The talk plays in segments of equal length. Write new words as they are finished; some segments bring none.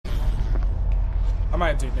I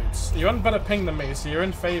might do nudes. You're on better ping than me, so you're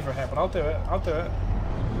in favour here, but I'll do it. I'll do it.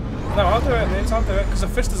 No, I'll do it, nudes. I'll do it, because a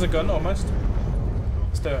fist is a gun, almost.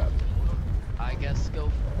 Let's do it. I guess go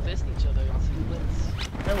fist each other and see who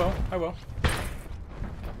wins. I will. I will.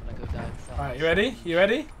 I'm gonna go die inside. Alright, you ready? You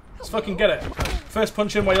ready? Let's fucking get it. First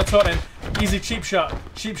punch in while you're taunting. Easy cheap shot.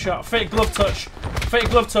 Cheap shot. Fake glove touch. Fake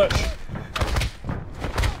glove touch.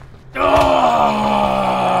 Oh!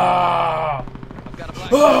 I've got a black.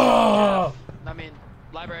 Oh! I mean,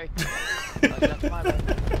 library.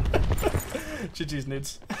 GG's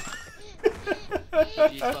nudes.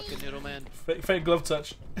 GG's fucking noodle man. Fake glove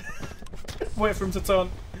touch. Wait for him to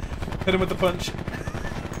taunt. Hit him with the punch.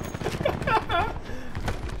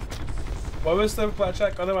 What was the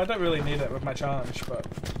blackjack? Although I don't really need it with my challenge, but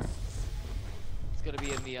It's gonna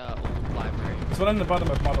be in the old library. there's one in the bottom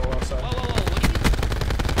of model also. Whoa, whoa, whoa! What do you mean?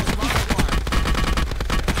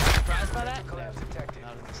 Surprised by that?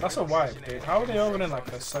 That's a wipe, dude. How are they all running like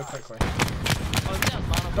this so quickly? Oh,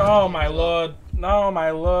 yeah, Oh my lord. No, my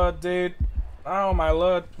lord, dude. Oh my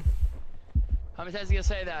lord. How many times are you gonna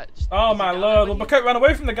say that? Just, Oh my lord. Well, Blackout ran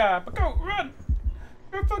away from the guy. Blackout, run!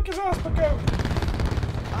 Go fuck his ass, Blackout.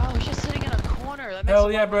 Oh, he's just sitting in a corner. That makes Hell a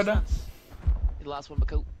lot yeah, more brother. sense. You lost one,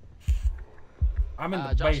 Baku. I'm in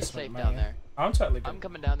the Josh is basement, safe man. down there. I'm totally good. I'm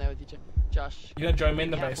coming down there with you, Josh. You gonna join me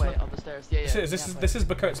in the Halfway basement? on the stairs. Yeah, yeah. This is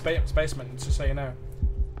Blackout's basement, just so you know.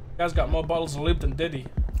 Guy's got more bottles of lube than Diddy.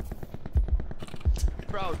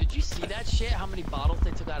 Bro, did you see that shit? How many bottles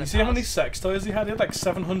they took out of You his see how house? many sex toys he had? He had like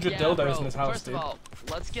 700 dildos bro, in his house, first dude. of all,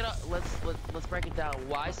 let's break it down.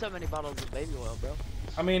 Why so many bottles of baby oil, bro?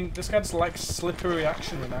 I mean, this guy just likes slippery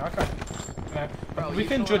action, you know. I can't, you know. Bro, We you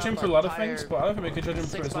can fill judge him up for a an lot of entire things, but I don't think we can judge him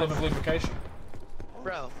for his love of lubrication.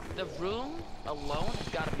 Bro, the room alone has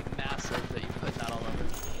got to be massive that you put that all over.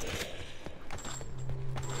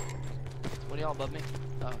 What do y'all above me?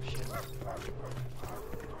 Oh shit.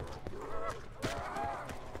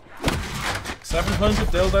 700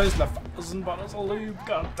 dildos and 1,000 bottles of lube.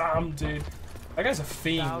 God damn, dude. That guy's a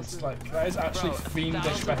fiend. Like, that is actually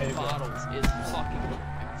fiendish behavior. Bottles is fucking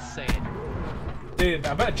insane. Dude,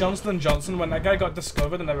 I bet Johnson & Johnson, when that guy got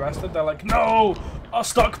discovered and arrested, they're like, no! Our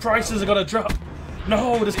stock prices are gonna drop!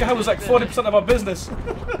 No, this guy was like 40% of our business!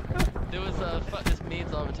 There was this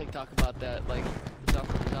memes all over TikTok about that, like,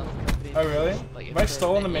 Johnson & Johnson company. Oh really? Like, Have I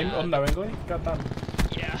stolen the meme unknowingly? God damn.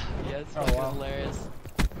 Yeah, it's Oh, fucking wow. hilarious.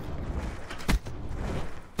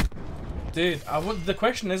 Dude, the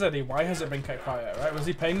question is, Eddie, why has it been kept quiet, right? Was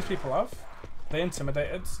he paying people off? They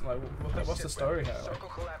intimidated? Like, what's the story here?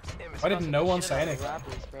 Like, why did no one say anything?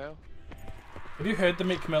 Rappers, bro. Have you heard the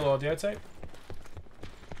Meek Mill audio tape?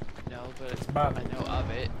 No, but It's bad. I know of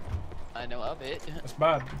it. I know of it. It's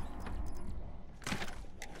bad.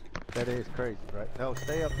 That is crazy, right? No,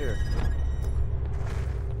 stay up here.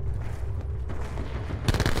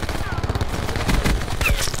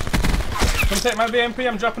 Come take my VMP,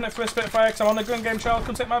 I'm dropping it for a Spitfire because I'm on the gun game, child.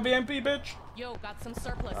 Come take my VMP, bitch. Yo, got some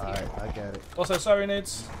surplus here. Alright, I got it. Also, sorry,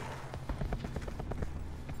 Nids.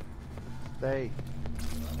 Stay.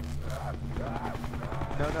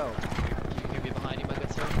 No, no. You can be behind you, my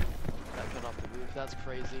good sir. That cut off the roof. That's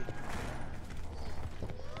crazy.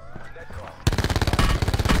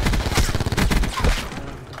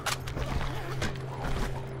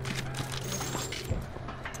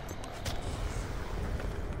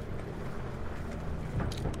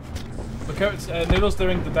 Look out, Noodle's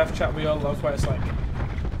doing the death chat we all love, where it's like,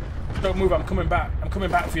 don't move, I'm coming back. I'm coming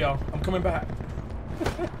back for y'all. I'm coming back.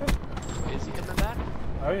 Is he coming back?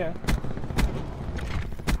 Oh yeah.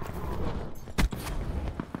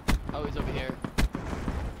 Oh, he's over here.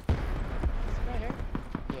 Is he right here?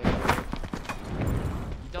 Yeah, he's right here.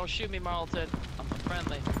 Don't shoot me, Marlton. I'm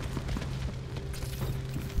friendly.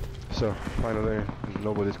 So, finally,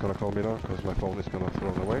 nobody's gonna call me now, because my phone is gonna throw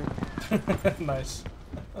it away. Nice.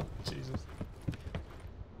 Jesus.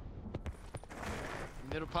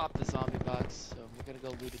 Middle pop the zombie box, so we're gonna go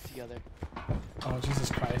loot it together. Oh, Jesus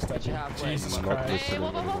Christ, Get you Eddie. halfway. Jesus I'm not Christ. Hey,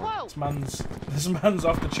 whoa, whoa, whoa, whoa! This man's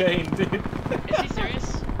off the chain, dude. Is he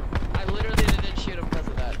serious? I literally didn't shoot him because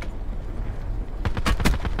of that.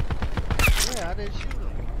 Yeah, I didn't shoot him.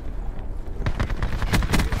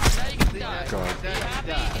 Now you can die. God. Are you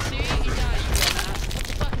happy? You see? You died, you dumbass. What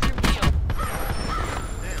the fuck is your deal?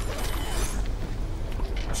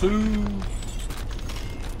 Two.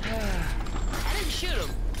 I didn't shoot him.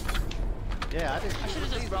 Yeah, I didn't I shoot should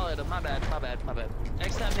have him. just brawled him. My bad, my bad, my bad.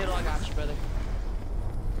 Next time, Noodle, I got you, brother.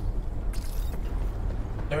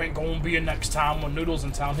 There ain't gonna be a next time when Noodle's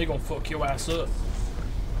in town. He gonna fuck your ass up.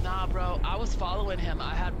 Nah, bro, I was following him.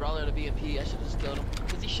 I had brother to BMP. I should have just killed him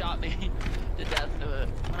because he shot me to death.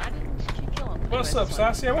 When I didn't just keep killing him. What's up,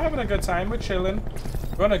 Sassy? Yeah, we're having a good time. We're chilling.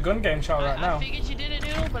 We're on a gun game chat right now. I figured you did it,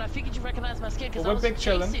 Noodle, but I figured you recognized my skin because I was big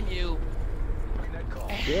chilling. chasing you.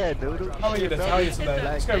 Yeah, Noodle. How are you today?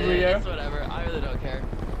 Let's go, Rio. It's whatever. I really don't care.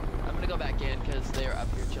 I'm gonna go back in because they're up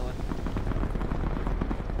here chilling.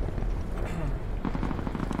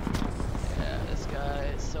 Yeah, this guy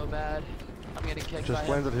is so bad. I'm getting kicked by Just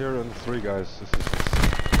him. landed here and 3 guys. This is...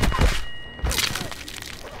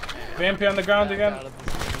 VMP on the ground Back again. out of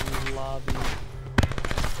this lobby.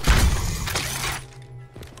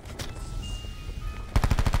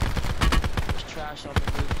 There's trash on the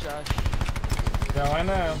roof, Josh. Yeah, I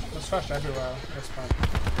know. There's trash everywhere. That's fine.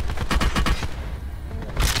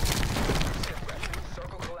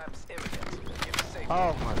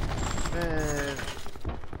 Oh my man.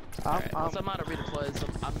 Alright, once I'm out of redeploys,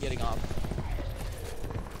 I'm getting off.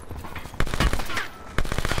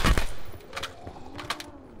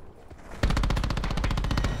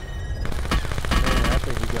 Man, I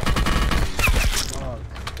think we got.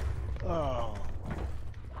 Oh.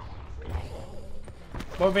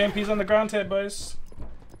 More VMPs on the ground here, boys.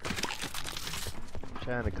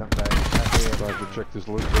 Trying to come back. I have to check this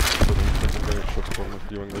loot box, but I'm taking very short from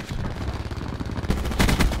doing this.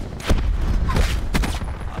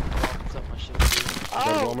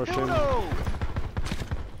 Oh, war machine. Nudo!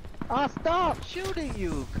 I stopped shooting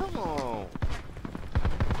you. Come on.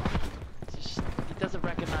 Just, he doesn't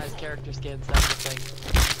recognize character skins, that's the thing.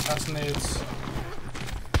 That's nudes.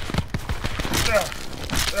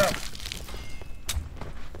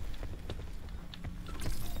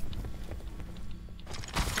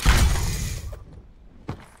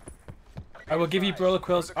 I will give you brawler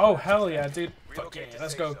quills. Oh, hell yeah, dude. Fuck yeah,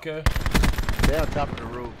 let's go, go. They're on top of the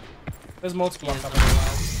roof. There's multiple on top of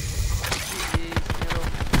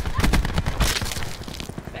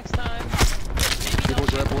Next time, People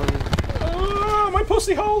grappling. Oh, my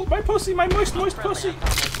pussy hole! My pussy, my moist pussy!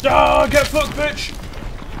 Ah, get fucked, bitch!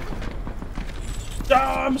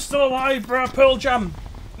 Ah, I'm still alive, bro. Pearl Jam.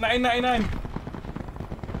 1999.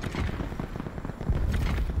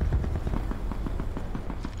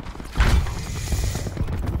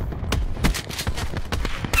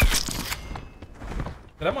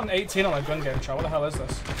 Dude, I'm on 18 on a gun game, chat. What the hell is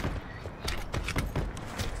this?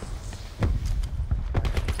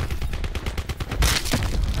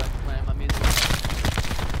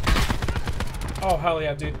 Oh, hell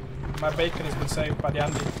yeah, dude. My bacon has been saved by the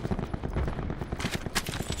Andy.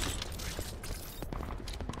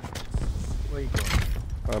 Where you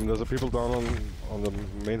going? There's a people down on the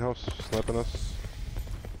main house sniping us.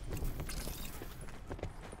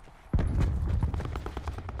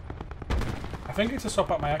 I think I need to swap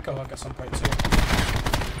out my echo hook at some point too.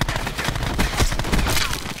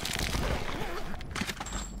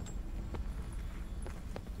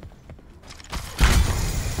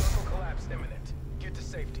 Circle collapse imminent. Get to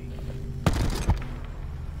safety.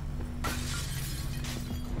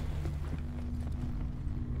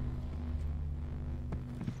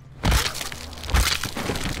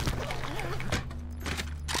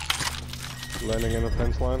 Landing in a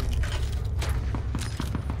fence line.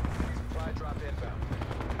 Supply drop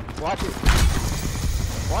inbound. Watch it.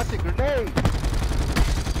 Watch it, grenade.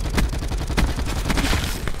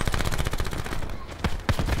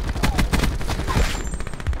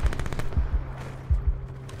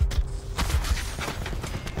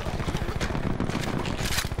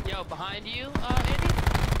 Yo, behind you, Andy?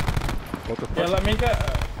 What the fuck? Yeah, let me get.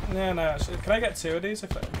 No, actually, can I get 2 of these? Can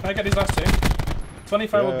I get these last 2?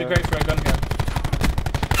 25 would be great for a gun game.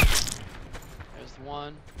 There's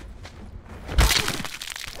one.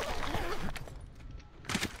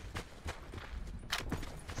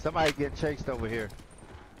 Somebody getting chased over here.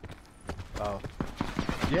 Oh.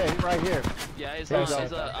 Yeah, he's right here. Yeah, he's Yes.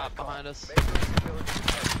 up behind us.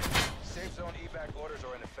 Safe zone evac orders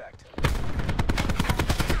are in effect.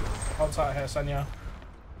 Hold tight here, Senya.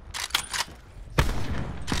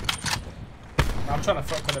 I'm trying to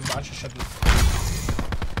fuck with him, but I just shouldn't.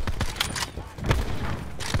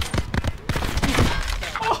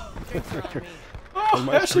 Oh,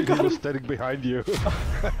 my screen was standing behind you.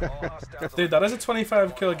 Dude, that is a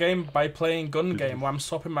 25 kill game by playing gun game where I'm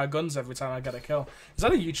swapping my guns every time I get a kill. Is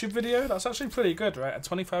that a YouTube video? That's actually pretty good, right? A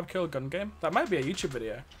 25 kill gun game? That might be a YouTube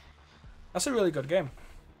video. That's a really good game.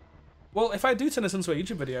 Well, if I do turn this into a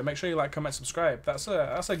YouTube video, make sure you like, comment, subscribe. That's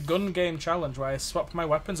a gun game challenge where I swap my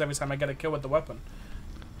weapons every time I get a kill with the weapon.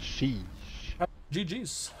 Sheesh.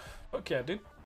 GG's. Fuck yeah, dude.